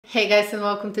Hey guys, and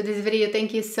welcome to this video.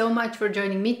 Thank you so much for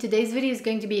joining me. Today's video is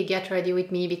going to be a get ready with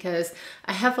me because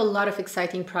I have a lot of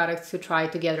exciting products to try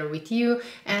together with you,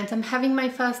 and I'm having my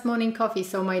first morning coffee,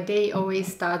 so my day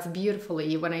always starts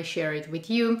beautifully when I share it with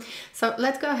you. So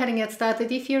let's go ahead and get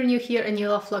started. If you're new here and you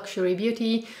love luxury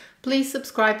beauty, please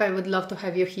subscribe. I would love to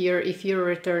have you here. If you're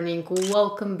returning,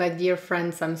 welcome back, dear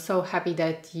friends. I'm so happy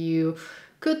that you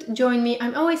could join me.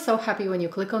 I'm always so happy when you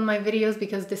click on my videos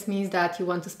because this means that you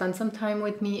want to spend some time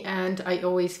with me, and I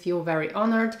always feel very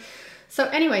honored. So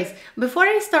anyways, before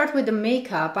I start with the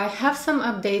makeup, I have some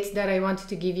updates that I wanted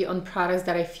to give you on products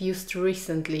that I've used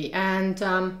recently. And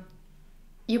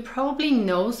you probably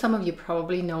know, some of you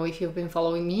probably know if you've been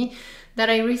following me,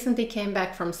 that I recently came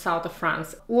back from south of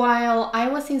France. While I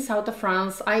was in south of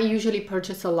France, I usually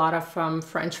purchase a lot of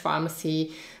French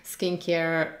pharmacy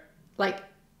skincare. Like,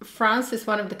 France is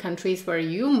one of the countries where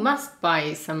you must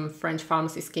buy some French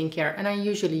pharmacy skincare, and I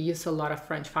usually use a lot of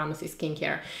French pharmacy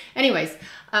skincare. Anyways,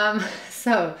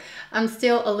 so I'm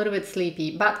still a little bit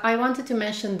sleepy, but I wanted to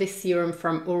mention this serum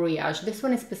from Uriage. This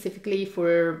one is specifically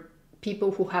for people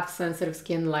who have sensitive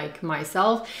skin like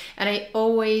myself, and I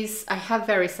have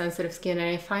very sensitive skin, and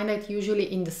I find that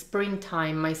usually in the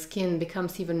springtime my skin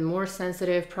becomes even more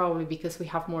sensitive, probably because we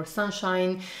have more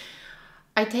sunshine.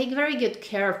 I take very good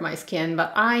care of my skin,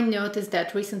 but I noticed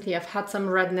that recently I've had some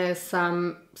redness,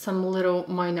 some little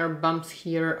minor bumps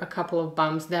here, a couple of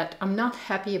bumps that I'm not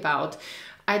happy about.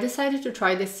 I decided to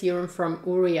try this serum from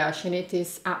Uriage, and it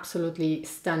is absolutely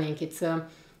stunning. It's a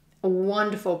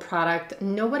wonderful product.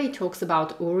 Nobody talks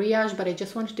about Uriage, but I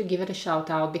just wanted to give it a shout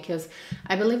out because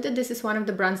I believe that this is one of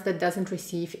the brands that doesn't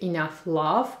receive enough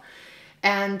love.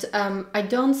 And I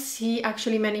don't see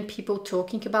actually many people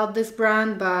talking about this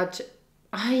brand, but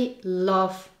I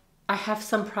have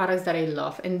some products that I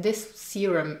love, and this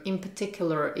serum in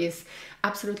particular is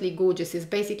absolutely gorgeous. It's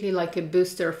basically like a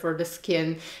booster for the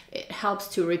skin. It helps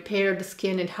to repair the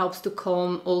skin, it helps to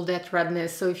calm all that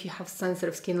redness. So if you have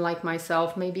sensitive skin like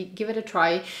myself, maybe give it a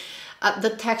try.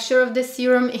 The texture of this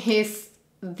serum is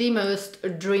the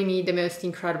most dreamy, the most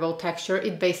incredible texture.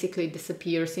 It basically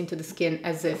disappears into the skin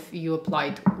as if you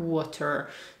applied water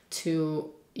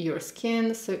to your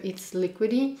skin. So it's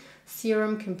liquidy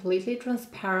serum, completely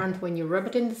transparent. When you rub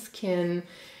it in the skin,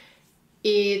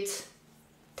 it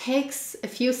takes a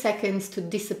few seconds to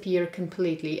disappear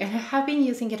completely. And I have been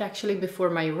using it actually before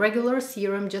my regular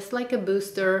serum, just like a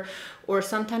booster, or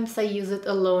sometimes I use it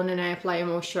alone and I apply a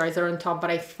moisturizer on top.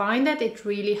 But I find that it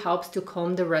really helps to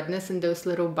calm the redness and those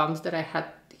little bumps that I had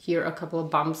here, a couple of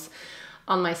bumps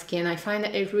on my skin. I find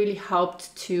that it really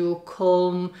helped to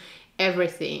calm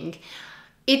everything.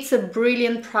 It's a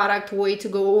brilliant product. Way to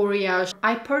go, Uriage.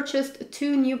 I purchased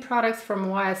two new products from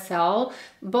YSL.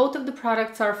 Both of the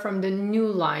products are from the Nu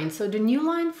line. So the Nu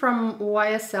line from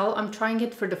YSL, I'm trying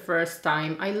it for the first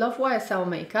time. I love YSL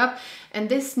makeup, and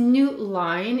this Nu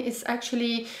line is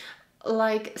actually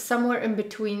like somewhere in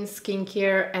between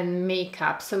skincare and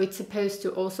makeup. So it's supposed to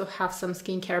also have some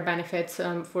skincare benefits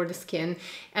for the skin.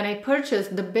 And I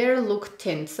purchased the Bare Look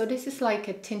Tint. So this is like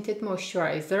a tinted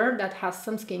moisturizer that has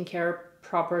some skincare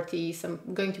properties. I'm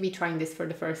going to be trying this for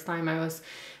the first time. I was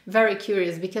very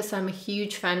curious because I'm a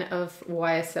huge fan of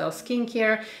YSL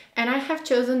skincare, and I have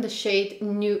chosen the shade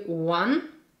Nu 1.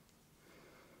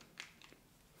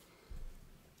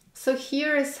 So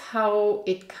here is how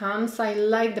it comes. I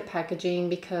like the packaging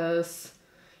because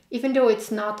even though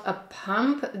it's not a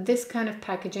pump, this kind of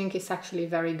packaging is actually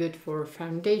very good for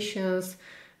foundations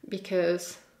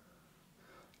because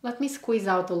let me squeeze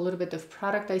out a little bit of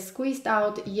product. I squeezed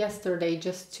out yesterday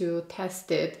just to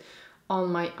test it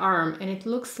on my arm, and it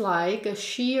looks like a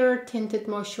sheer tinted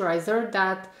moisturizer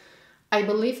that I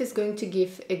believe is going to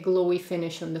give a glowy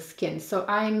finish on the skin. So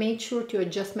I made sure to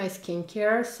adjust my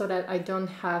skincare so that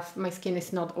my skin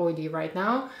is not oily right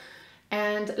now.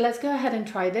 And let's go ahead and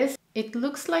try this. It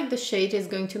looks like the shade is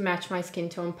going to match my skin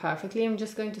tone perfectly. I'm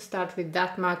just going to start with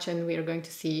that much, and we're going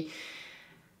to see.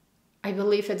 I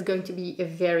believe it's going to be a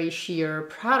very sheer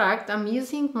product. I'm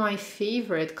using my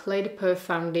favorite Clé de Peau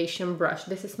foundation brush.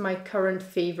 This is my current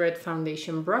favorite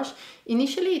foundation brush.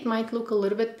 Initially, it might look a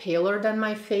little bit paler than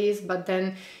my face, but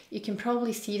then you can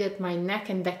probably see that my neck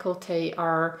and décolleté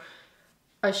are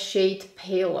a shade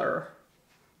paler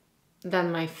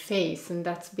than my face, and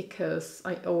that's because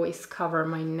I always cover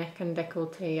my neck and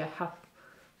décolleté. I have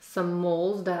some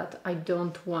moles that I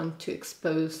don't want to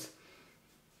expose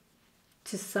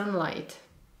to sunlight.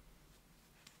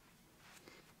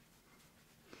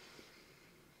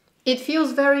 It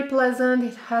feels very pleasant.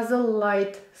 It has a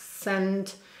light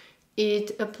scent.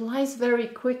 It applies very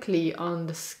quickly on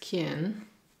the skin.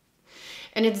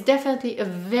 and it's definitely a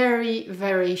very,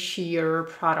 very sheer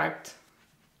product.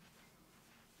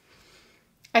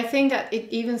 I think that it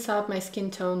evens out my skin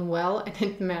tone well, and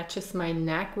it matches my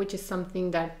neck, which is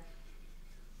something that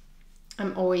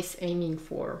I'm always aiming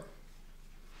for.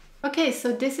 Okay,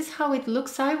 so this is how it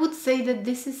looks. I would say that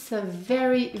this is a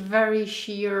very, very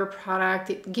sheer product.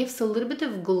 It gives a little bit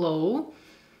of glow.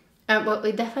 Well,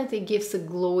 it definitely gives a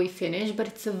glowy finish, but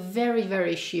it's a very,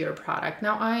 very sheer product.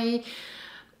 Now,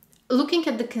 looking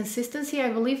at the consistency, I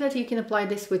believe that you can apply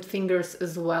this with fingers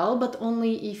as well, but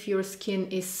only if your skin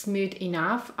is smooth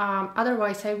enough.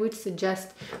 Otherwise, I would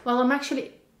suggest, well, I'm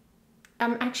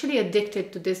actually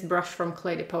addicted to this brush from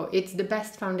Clé de Peau. It's the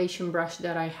best foundation brush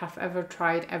that I have ever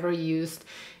tried, ever used.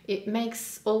 It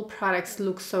makes all products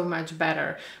look so much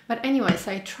better. But anyways,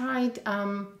 I tried,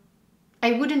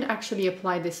 I wouldn't actually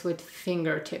apply this with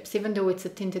fingertips, even though it's a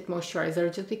tinted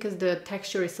moisturizer, just because the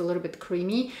texture is a little bit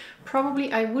creamy.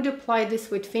 Probably I would apply this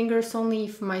with fingers only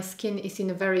if my skin is in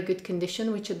a very good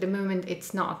condition, which at the moment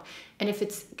it's not. And if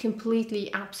it's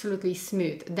completely, absolutely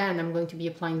smooth, then I'm going to be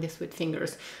applying this with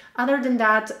fingers. Other than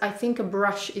that, I think a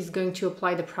brush is going to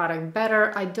apply the product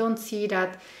better. I don't see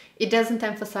that it doesn't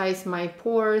emphasize my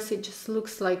pores. It just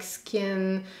looks like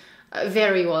skin,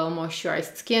 very well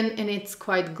moisturized skin, and it's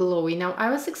quite glowy. Now, I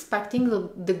was expecting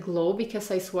the glow because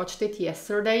I swatched it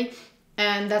yesterday,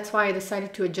 and that's why I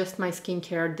decided to adjust my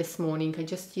skincare this morning. I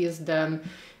just used the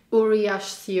Uriage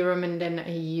serum, and then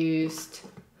I used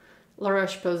La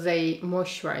Roche-Posay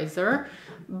moisturizer.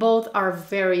 Both are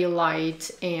very light,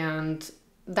 and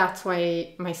that's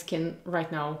why my skin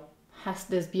right now has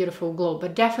this beautiful glow,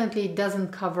 but definitely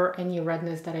doesn't cover any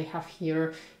redness that I have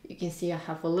here. You can see I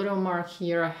have a little mark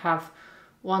here. I have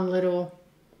one little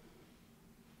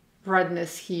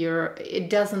redness here. It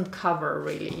doesn't cover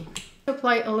really.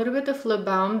 Apply a little bit of lip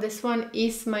balm. This one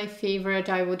is my favorite.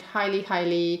 I would highly,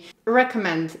 highly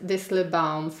recommend this lip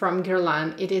balm from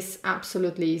Guerlain. It is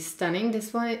absolutely stunning.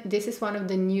 This is one of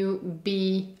the Nu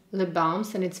Bee lip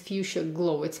balms, and it's Fuchsia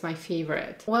Glow. It's my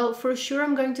favorite. Well, for sure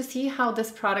I'm going to see how this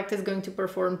product is going to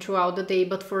perform throughout the day,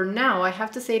 but for now I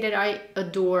have to say that I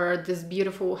adore this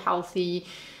beautiful, healthy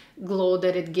glow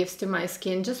that it gives to my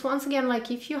skin. Just once again, like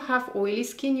if you have oily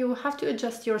skin, you have to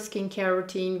adjust your skincare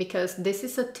routine, because this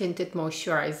is a tinted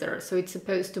moisturizer, so it's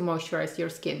supposed to moisturize your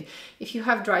skin. If you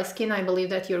have dry skin, I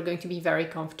believe that you're going to be very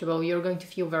comfortable. You're going to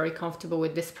feel very comfortable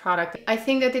with this product. I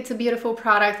think that it's a beautiful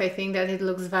product. I think that it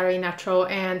looks very natural,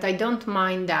 and I don't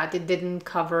mind that it didn't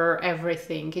cover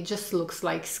everything. It just looks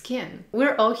like skin.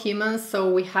 We're all humans,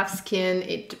 so we have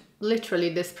skin.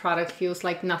 Literally, this product feels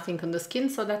like nothing on the skin,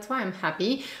 so that's why I'm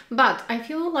happy. But I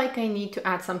feel like I need to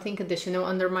add something additional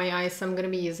under my eyes, so I'm going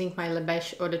to be using my Le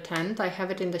Beige Eau de Teint. I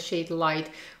have it in the shade Light,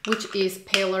 which is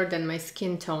paler than my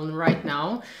skin tone right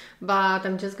now, but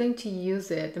I'm just going to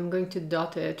use it. I'm going to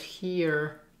dot it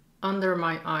here under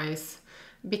my eyes,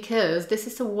 because this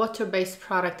is a water-based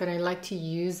product and I like to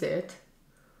use it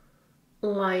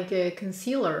like a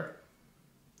concealer,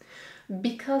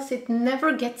 because it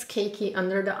never gets cakey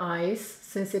under the eyes,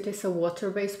 since it is a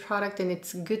water-based product, and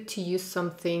it's good to use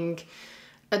something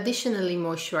additionally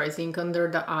moisturizing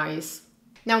under the eyes.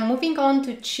 Now moving on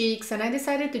to cheeks, and I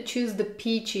decided to choose the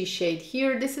peachy shade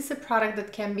here. This is a product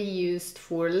that can be used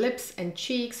for lips and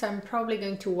cheeks. I'm probably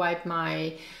going to wipe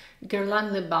my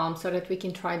Guerlain lip balm so that we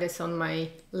can try this on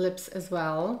my lips as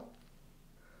well.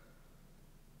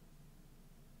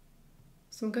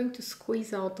 So I'm going to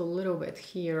squeeze out a little bit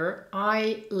here.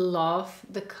 I love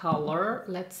the color.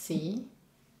 Let's see.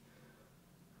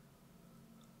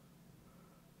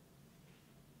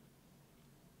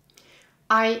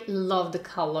 I love the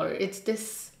color. It's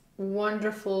this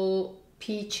wonderful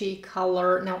peachy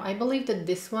color. Now, I believe that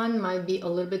this one might be a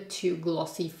little bit too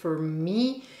glossy for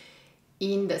me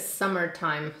in the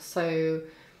summertime. So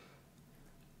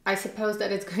I suppose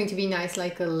that it's going to be nice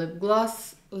like a lip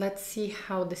gloss. Let's see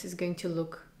how this is going to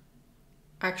look.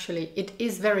 Actually, it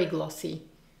is very glossy.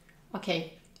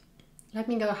 Okay, let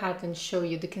me go ahead and show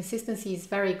you. The consistency is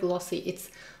very glossy. It's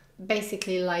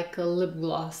basically like a lip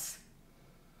gloss.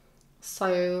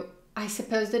 So I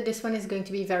suppose that this one is going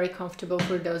to be very comfortable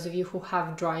for those of you who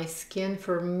have dry skin.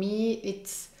 For me,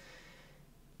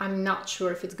 I'm not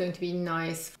sure if it's going to be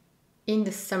nice in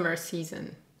the summer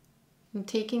season. I'm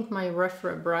taking my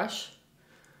reference brush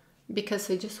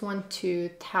because I just want to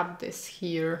tap this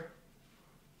here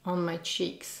on my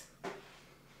cheeks.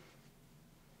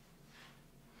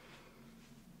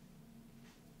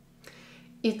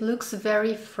 It looks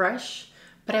very fresh,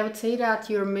 but I would say that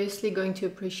you're mostly going to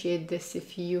appreciate this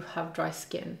if you have dry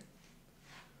skin.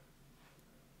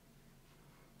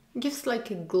 It gives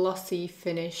like a glossy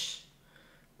finish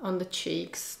on the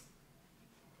cheeks.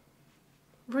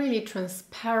 really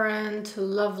transparent,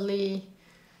 lovely.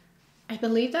 I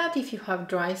believe that if you have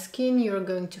dry skin, you're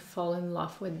going to fall in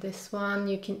love with this one.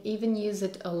 You can even use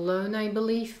it alone, I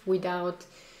believe, without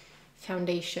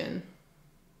foundation.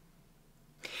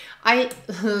 I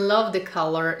love the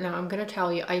color. Now I'm gonna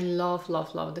tell you, I love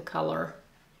the color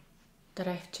that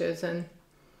I've chosen.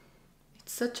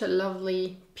 It's such a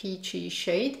lovely peachy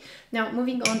shade. Now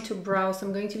moving on to brows,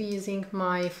 I'm going to be using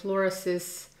my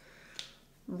Floris's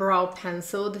brow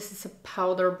pencil. This is a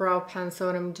powder brow pencil,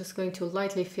 and I'm just going to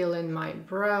lightly fill in my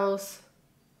brows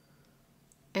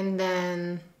and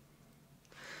then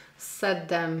set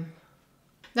them.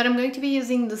 Then I'm going to be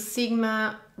using the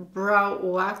Sigma brow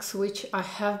wax, which I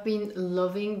have been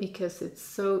loving because it's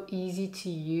so easy to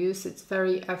use. It's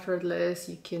very effortless.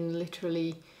 You can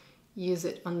literally use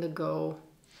it on the go.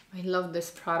 I love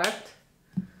this product.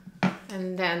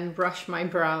 And then brush my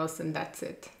brows, and that's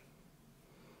it.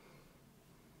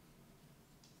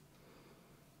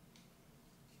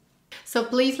 So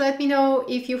please let me know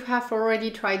if you have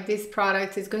already tried these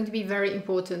products. It's going to be very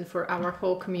important for our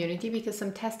whole community because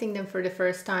I'm testing them for the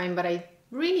first time, but I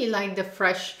really like the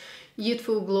fresh,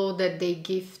 youthful glow that they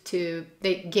gave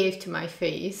to my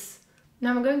face.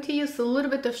 Now I'm going to use a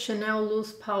little bit of Chanel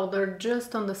loose powder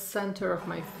just on the center of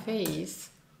my face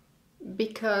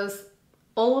because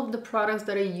all of the products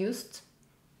that I used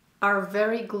are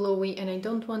very glowy and I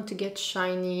don't want to get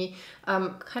shiny.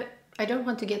 I don't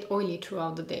want to get oily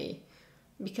throughout the day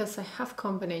because I have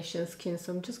combination skin,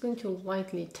 so I'm just going to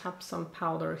lightly tap some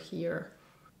powder here.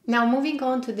 Now moving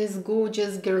on to this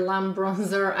gorgeous Guerlain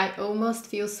bronzer, I almost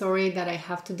feel sorry that I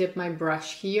have to dip my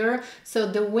brush here. So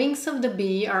the wings of the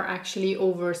bee are actually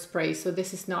overspray, so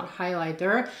this is not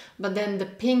highlighter, but then the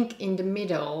pink in the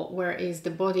middle, where is the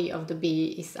body of the bee,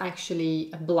 is actually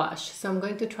a blush. So I'm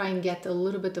going to try and get a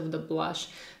little bit of the blush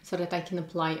so that I can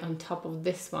apply on top of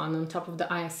this one, on top of the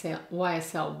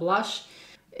YSL blush.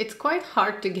 It's quite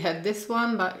hard to get this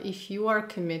one, but if you are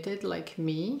committed like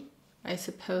me, I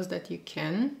suppose that you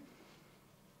can.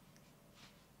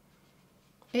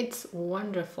 It's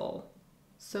wonderful,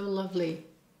 so lovely.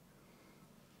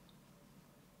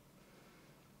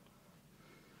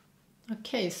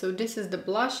 Okay, so this is the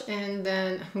blush, and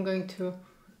then I'm going to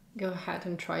go ahead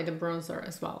and try the bronzer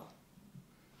as well.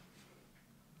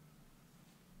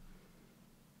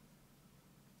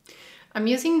 I'm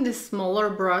using this smaller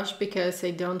brush because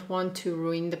I don't want to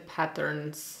ruin the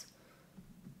patterns.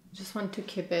 Just want to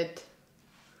keep it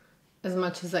as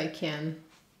much as I can.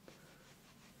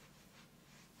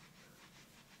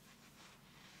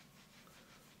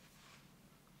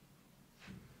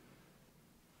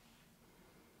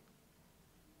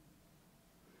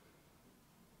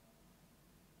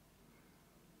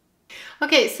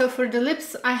 Okay, so for the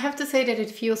lips, I have to say that it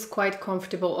feels quite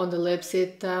comfortable on the lips.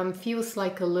 It feels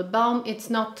like a lip balm. It's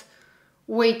not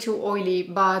way too oily,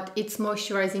 but it's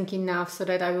moisturizing enough so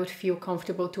that I would feel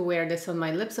comfortable to wear this on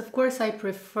my lips. Of course, I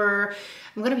prefer,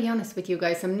 I'm gonna be honest with you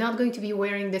guys, I'm not going to be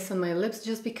wearing this on my lips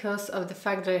just because of the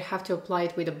fact that I have to apply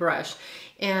it with a brush.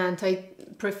 And I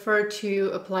prefer to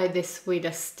apply this with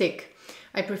a stick.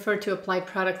 I prefer to apply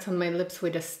products on my lips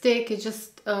with a stick. It's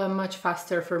just much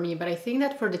faster for me. But I think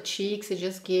that for the cheeks, it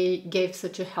just gave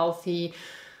such a healthy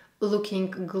looking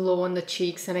glow on the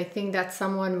cheeks. And I think that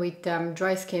someone with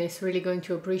dry skin is really going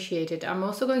to appreciate it. I'm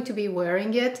also going to be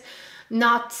wearing it,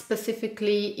 not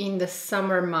specifically in the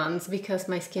summer months because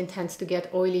my skin tends to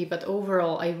get oily. But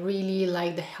overall, I really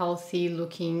like the healthy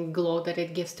looking glow that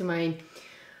it gives to my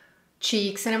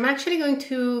cheeks. And I'm actually going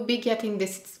to be getting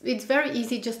this. It's very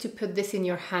easy just to put this in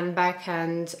your handbag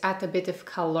and add a bit of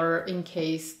color in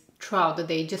case throughout the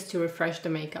day, just to refresh the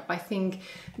makeup. I think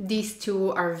these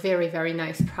two are very, very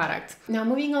nice products. Now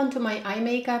moving on to my eye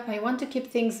makeup, I want to keep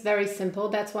things very simple.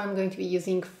 That's why I'm going to be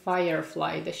using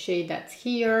Firefly, the shade that's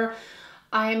here.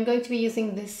 I'm going to be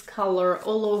using this color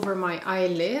all over my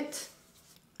eyelid,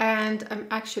 and I'm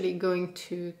actually going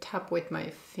to tap with my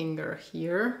finger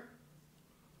here.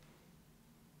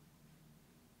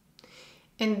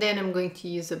 And then I'm going to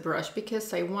use a brush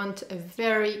because I want a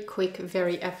very quick,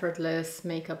 very effortless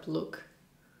makeup look.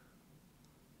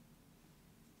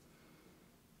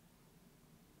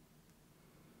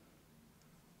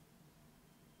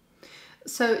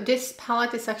 So this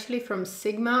palette is actually from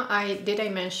Sigma. Did I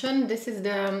mention this is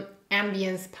the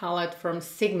Ambience palette from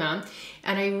Sigma,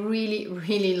 and I really,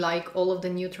 really like all of the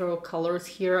neutral colors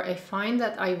here. I find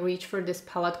that I reach for this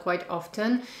palette quite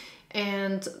often.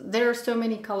 And there are so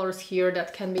many colors here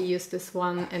that can be used as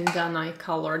one and done eye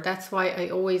color. That's why I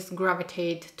always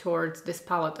gravitate towards this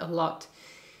palette a lot.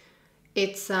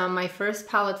 It's my first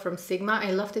palette from Sigma.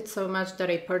 I loved it so much that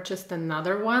I purchased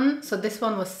another one. So this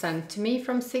one was sent to me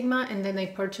from Sigma, and then I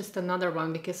purchased another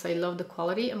one because I love the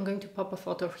quality. I'm going to pop a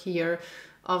photo here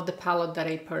of the palette that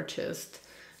I purchased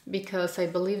because I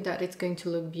believe that it's going to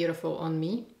look beautiful on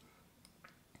me.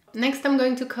 Next, I'm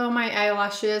going to comb my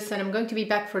eyelashes and I'm going to be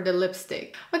back for the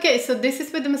lipstick. Okay, so this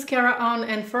is with the mascara on,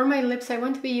 and for my lips I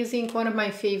want to be using one of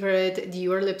my favorite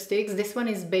Dior lipsticks. This one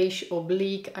is Beige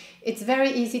Oblique. It's very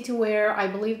easy to wear. I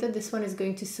believe that this one is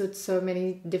going to suit so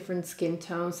many different skin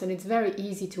tones, and it's very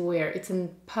easy to wear. It's a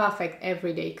perfect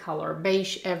everyday color,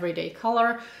 beige everyday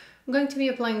color. I'm going to be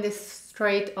applying this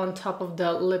straight on top of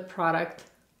the lip product.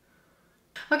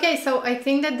 Okay, so I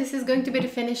think that this is going to be the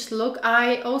finished look.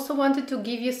 I also wanted to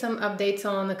give you some updates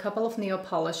on a couple of nail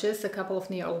polishes, a couple of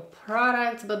nail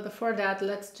products, but before that,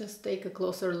 let's just take a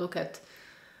closer look at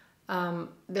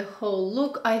the whole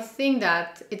look. I think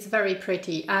that it's very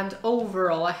pretty, and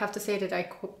overall, I have to say that I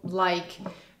like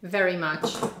very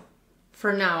much.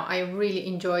 For now, I really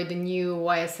enjoy the new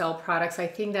YSL products. I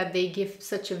think that they give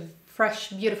such a fresh,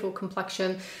 beautiful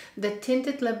complexion. The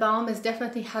tinted lip balm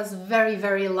definitely has very,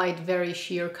 very light, very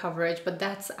sheer coverage, but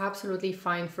that's absolutely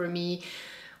fine for me.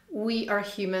 We are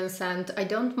humans, and I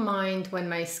don't mind when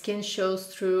my skin shows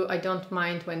through. I don't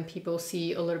mind when people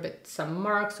see a little bit some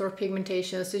marks or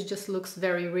pigmentations. It just looks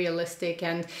very realistic,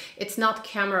 and it's not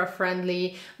camera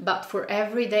friendly, but for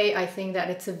every day I think that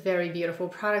it's a very beautiful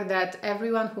product that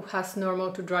everyone who has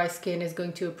normal to dry skin is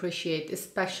going to appreciate,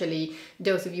 especially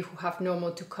those of you who have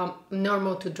normal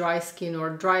to dry skin or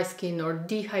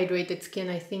dehydrated skin.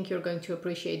 I think you're going to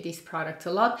appreciate these products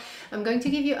a lot. I'm going to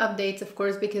give you updates, of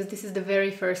course, because this is the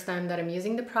very first time that I'm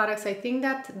using the products. I think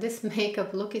that this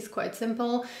makeup look is quite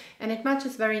simple and it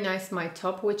matches very nice my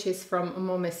top, which is from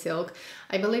Mome Silk.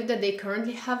 I believe that they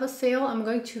currently have a sale. I'm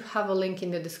going to have a link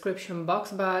in the description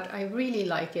box, but I really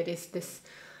like it. It's this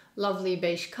lovely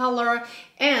beige color.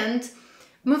 And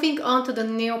moving on to the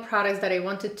nail products that I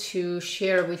wanted to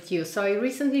share with you. So I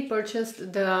recently purchased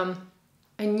a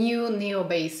new nail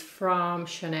base from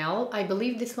Chanel. I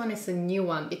believe this one is a new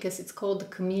one because it's called the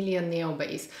Camellia Nail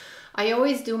Base. I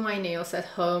always do my nails at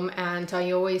home and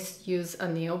I always use a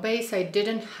nail base. I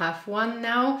didn't have one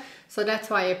now, so that's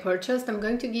why I purchased. I'm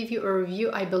going to give you a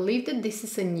review. I believe that this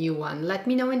is a new one. Let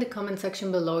me know in the comment section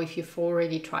below if you've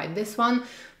already tried this one.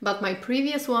 But my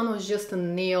previous one was just a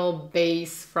nail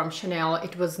base from Chanel.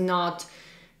 It was not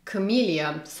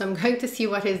Camellia. So I'm going to see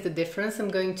what is the difference. I'm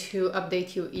going to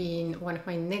update you in one of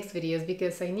my next videos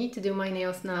because I need to do my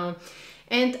nails now.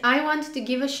 And I wanted to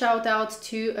give a shout out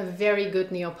to a very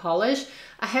good nail polish.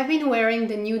 I have been wearing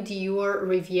the new Dior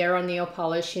Riviera nail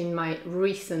polish in my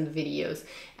recent videos.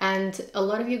 And a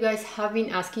lot of you guys have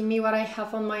been asking me what I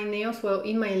have on my nails. Well,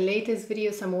 in my latest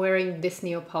videos, I'm wearing this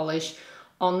nail polish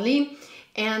only.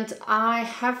 And I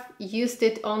have used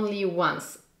it only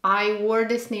once. I wore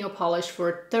this nail polish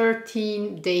for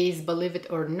 13 days, believe it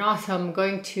or not. I'm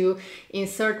going to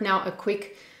insert now a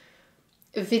quick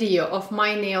video of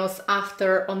my nails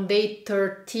on day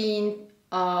 13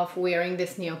 of wearing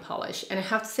this nail polish, and I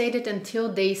have to say that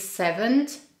until day 7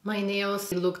 my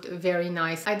nails looked very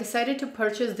nice. I decided to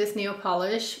purchase this nail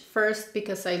polish first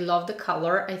because I love the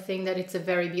color. I think that it's a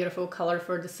very beautiful color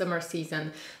for the summer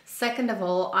season. Second of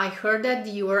all, I heard that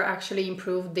Dior actually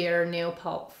improved their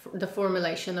the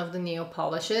formulation of the nail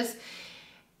polishes.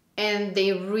 And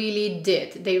they really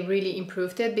did. They really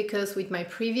improved it, because with my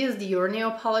previous Dior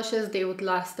nail polishes, they would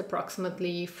last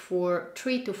approximately for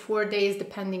 3 to 4 days,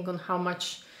 depending on how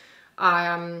much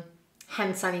hand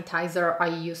sanitizer I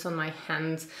use on my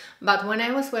hands. But when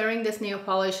I was wearing this nail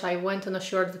polish, I went on a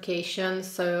short vacation,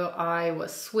 so I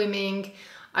was swimming.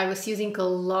 I was using a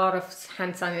lot of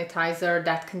hand sanitizer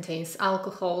that contains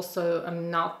alcohol, so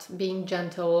I'm not being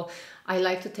gentle. I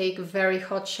like to take very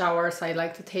hot showers. I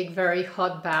like to take very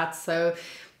hot baths. So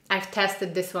I've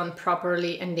tested this one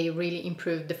properly and they really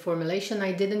improved the formulation.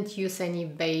 I didn't use any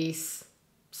base,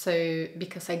 so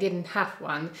because I didn't have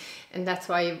one, and that's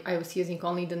why I was using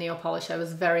only the nail polish. I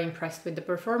was very impressed with the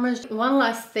performance. One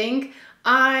last thing,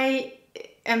 I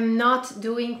am not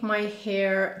doing my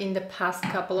hair in the past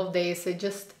couple of days.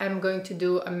 I'm going to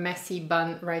do a messy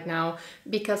bun right now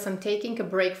because I'm taking a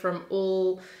break from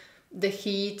all the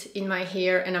heat in my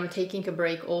hair, and I'm taking a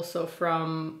break also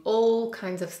from all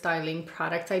kinds of styling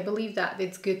products. I believe that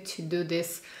it's good to do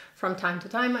this from time to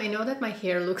time. I know that my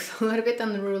hair looks a little bit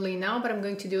unruly now, but I'm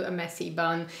going to do a messy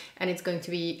bun and it's going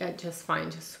to be just fine.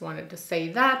 Just wanted to say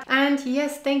that. And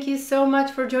yes, thank you so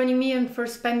much for joining me and for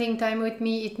spending time with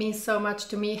me. It means so much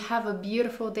to me. Have a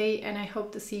beautiful day and I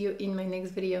hope to see you in my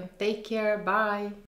next video. Take care. Bye.